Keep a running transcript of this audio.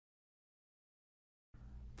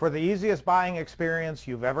For the easiest buying experience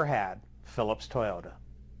you've ever had, Phillips Toyota.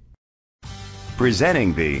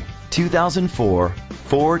 Presenting the 2004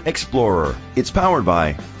 Ford Explorer. It's powered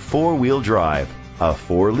by four-wheel drive, a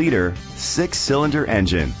 4-liter, 6-cylinder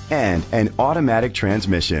engine, and an automatic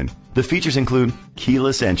transmission. The features include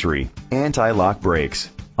keyless entry, anti-lock brakes.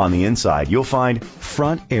 On the inside, you'll find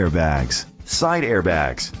front airbags, side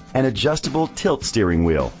airbags, an adjustable tilt steering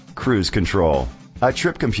wheel, cruise control, a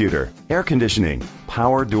trip computer, air conditioning,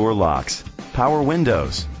 power door locks, power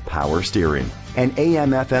windows, power steering, an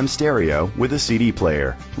AM/FM stereo with a CD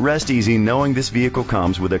player. Rest easy knowing this vehicle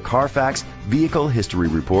comes with a Carfax Vehicle History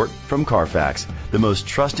Report from Carfax, the most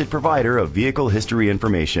trusted provider of vehicle history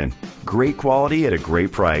information. Great quality at a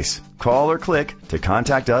great price. Call or click to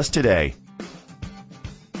contact us today.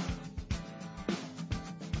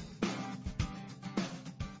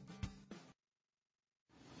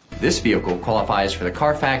 This vehicle qualifies for the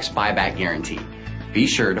Carfax buyback guarantee. Be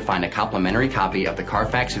sure to find a complimentary copy of the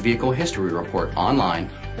Carfax Vehicle History Report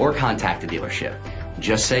online or contact the dealership.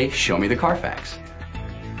 Just say, "Show me the Carfax."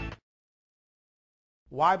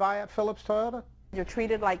 Why buy at Phillips Toyota? You're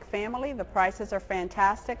treated like family. The prices are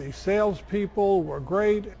fantastic. The salespeople were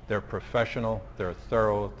great. They're professional, they're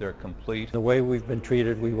thorough, they're complete. The way we've been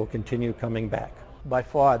treated, we will continue coming back. By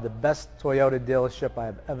far the best Toyota dealership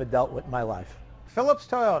I've ever dealt with in my life. Phillips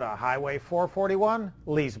Toyota, Highway 441,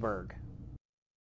 Leesburg.